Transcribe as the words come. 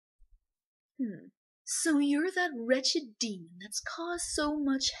So you're that wretched demon that's caused so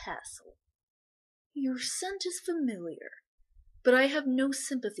much hassle. Your scent is familiar, but I have no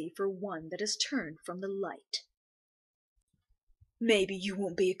sympathy for one that has turned from the light. Maybe you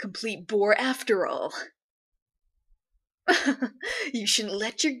won't be a complete bore after all. You shouldn't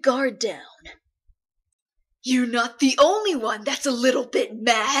let your guard down. You're not the only one that's a little bit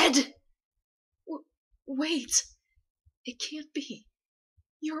mad. Wait, it can't be.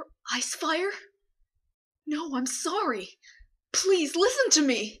 You're Icefire? No, I'm sorry. Please listen to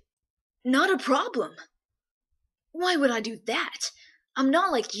me. Not a problem. Why would I do that? I'm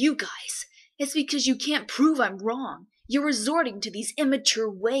not like you guys. It's because you can't prove I'm wrong. You're resorting to these immature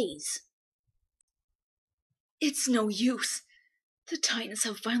ways. It's no use. The Titans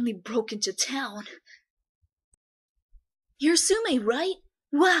have finally broken into town. You're Sume, right?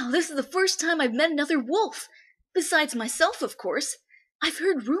 Wow, this is the first time I've met another wolf. Besides myself, of course. I've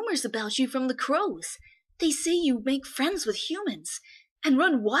heard rumors about you from the crows. They say you make friends with humans and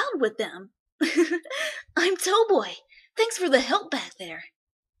run wild with them. I'm Towboy. Thanks for the help back there.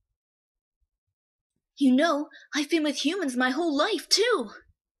 You know, I've been with humans my whole life, too.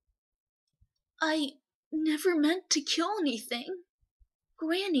 I never meant to kill anything.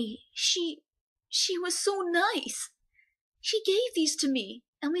 Granny, she was so nice. She gave these to me,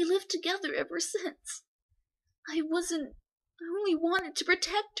 and we lived together ever since. I only wanted to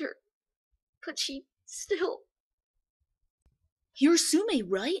protect her, but she still... You're Sume,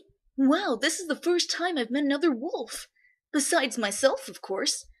 right? Wow, this is the first time I've met another wolf. Besides myself, of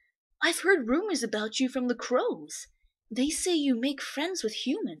course. I've heard rumors about you from the crows. They say you make friends with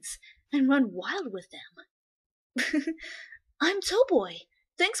humans and run wild with them. I'm Towboy.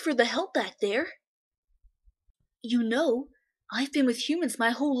 Thanks for the help back there. You know, I've been with humans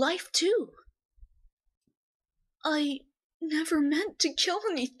my whole life, too. I never meant to kill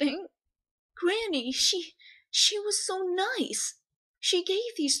anything. Granny, she was so nice. She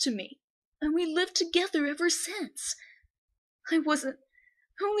gave these to me, and we lived together ever since. I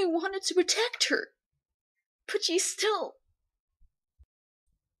only wanted to protect her, but she still...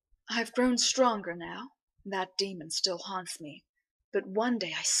 I've grown stronger now. That demon still haunts me, but one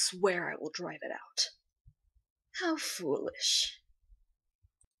day I swear I will drive it out. How foolish.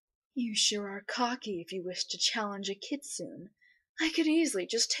 You sure are cocky if you wish to challenge a kitsune. I could easily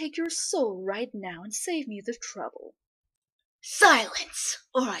just take your soul right now and save me the trouble. Silence,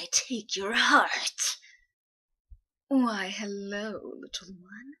 or I take your heart. Why, hello, little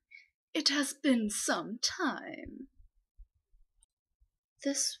one. It has been some time.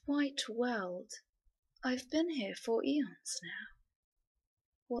 This white world, I've been here for eons now.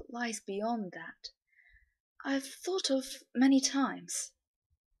 What lies beyond that, I've thought of many times.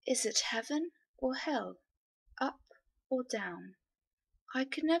 Is it heaven or hell? Up or down? I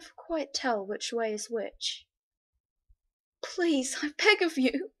can never quite tell which way is which. Please, I beg of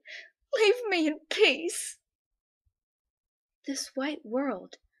you, leave me in peace. This white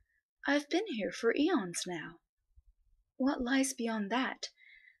world, I've been here for eons now. What lies beyond that,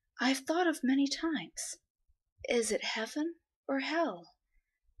 I've thought of many times. Is it heaven or hell?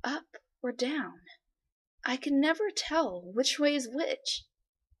 Up or down? I can never tell which way is which.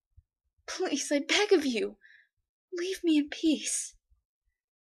 Please, I beg of you, leave me in peace.